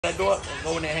that door and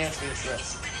go in there hamstring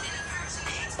stretch.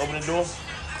 Open the door.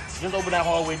 Just open that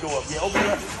hallway door. Yeah, open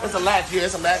it. It's a latch. Yeah,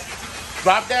 it's a latch.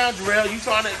 Drop down, Jarrell. You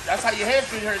trying to? That's how your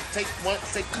hamstring hurt. Take your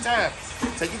time.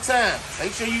 Take your time.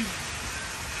 Make sure you.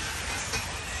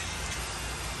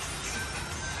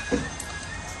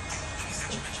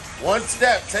 One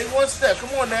step. Take one step.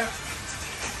 Come on now.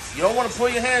 You don't want to pull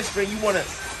your hamstring. You want to.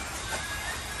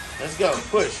 Let's go.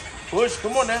 Push. Push.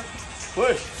 Come on now.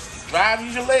 Push. Drive.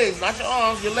 Use your legs, not your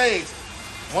arms. Your legs.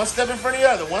 One step in front of the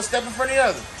other. One step in front of the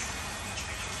other.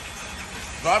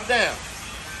 Drop down.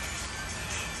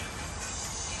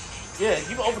 Yeah,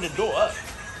 you can open the door up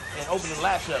and open the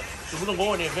latch up. So we're going to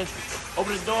go in there eventually.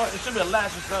 Open the door. It should be a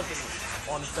latch or something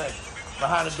on the thing.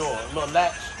 Behind the door. A little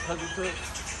latch. Hook it to it.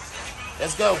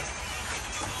 Let's go.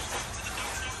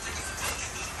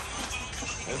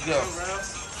 Let's go.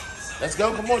 Let's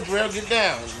go. Come on, Jarrell. Get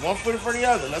down. One foot in front of the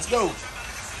other. Let's go.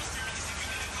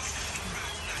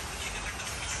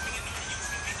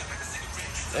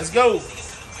 Let's go.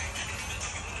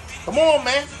 Come on,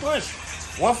 man. Push.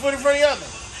 One foot in front of the other.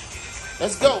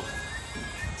 Let's go.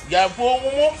 You got to pull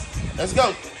one more? Let's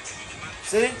go.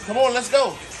 See? Come on, let's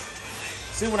go.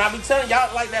 See, when I be telling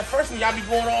y'all, like that first one, y'all be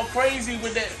going all crazy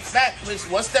with that back push.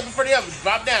 One step in front of the other.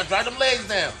 Drop down. Drop them legs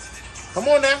down. Come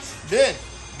on now. Bend.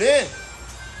 Bend.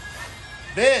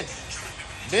 Bend.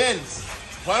 Bend.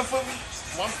 One foot.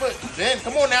 Bend.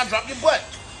 Come on now. Drop your butt.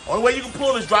 Only way you can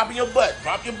pull is dropping your butt.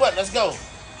 Drop your butt. Let's go.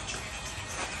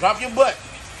 Drop your butt.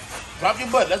 Drop your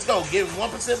butt. Let's go. Get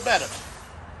 1% better.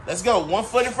 Let's go. One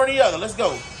foot in front of the other. Let's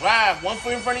go. Drive. One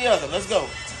foot in front of the other. Let's go.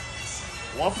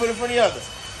 One foot in front of the other.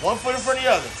 One foot in front of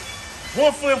the other.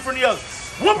 One foot in front of the other.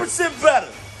 1% better.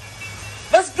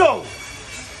 Let's go.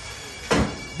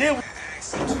 Then we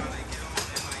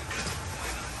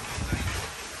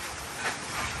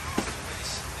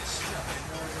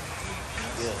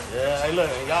yeah. Hey, look,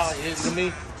 y'all. I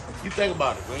mean, you think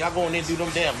about it. When y'all go in there and do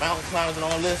them damn mountain climbs and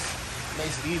all this, it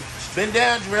makes it easy. Bend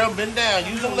down, Jarrell. Bend down.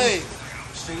 Use them legs.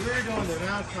 So we were doing the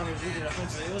mountain climbers. We did a bunch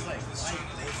of. It was like light. It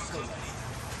was so light.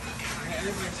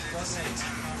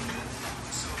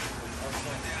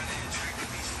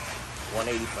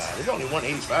 185. It's only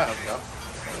 185, y'all.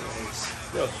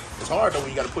 Still, it's hard though when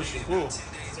you got to push and pull.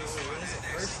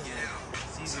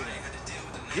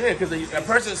 Yeah, because a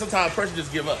person, sometimes a person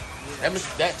just give up. That means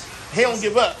that he don't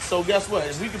give up. So guess what?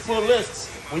 If we can pull this,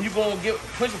 when you go and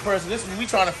push a person, this is we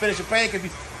trying to finish a pain.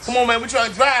 Come on, man, we trying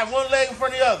to drive one leg in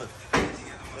front of the other.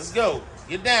 Let's go.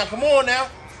 Get down. Come on now.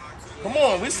 Come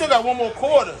on. We still got one more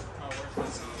quarter.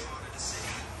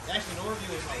 Actually, Norview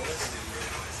was my worst.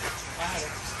 I had a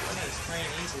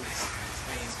sprained ankle.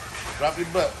 Drop your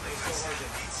butt.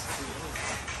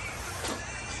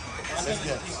 Let's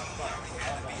go.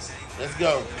 Let's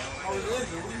go.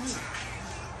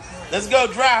 Let's go.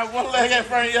 Drive one leg in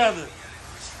front of the other.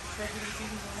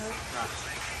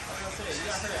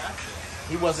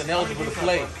 He wasn't eligible to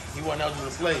play. He wasn't eligible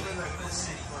to play.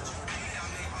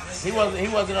 He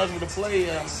wasn't eligible to play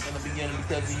in the beginning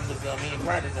because he didn't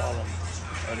practice all of them.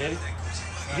 Oh, did he?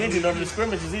 You didn't do none of the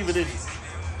scrimmages either, did you?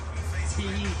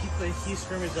 He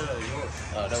scrimmaged at York.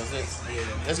 Oh, that was it. Yeah.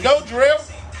 Let's go, Drill.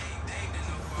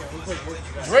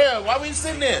 Drill, why we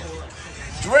sitting there?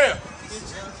 Drill.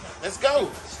 Let's go.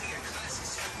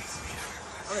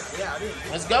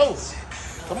 Let's go.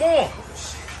 Come on.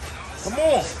 Come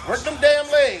on. Work them damn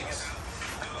legs.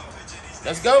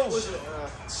 Let's go.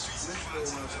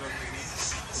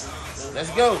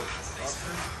 Let's go.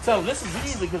 So this is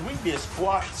easy because we did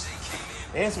squats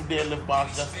and some deadlift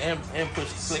boxes and push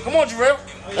the sled. Come on, Jarrell.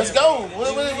 Let's go. What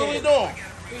are we doing?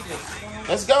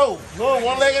 Let's go. Good.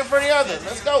 One leg in front of the other.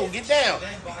 Let's go. Get down.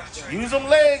 Use them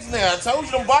legs now. I told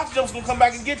you them box jumps gonna come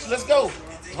back and get you. Let's go.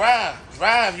 Drive.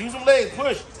 Drive. Use them legs.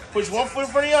 Push. Push one foot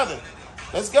in front of the other.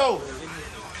 Let's go.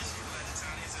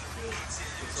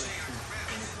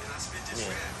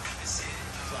 Yeah.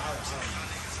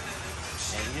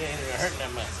 And you ain't even hurting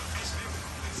that much.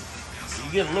 You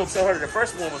get a little bit harder. The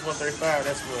first one was 135.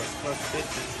 That's what plus 50.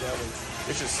 That was.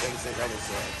 It's just same thing. That was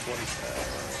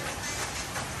 25.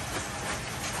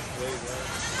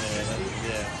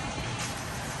 Yeah.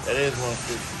 That is 150.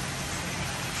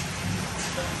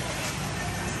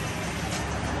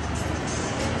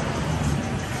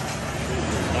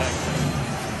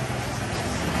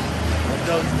 Let's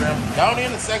go, Jarrell. Down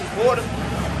in the second quarter.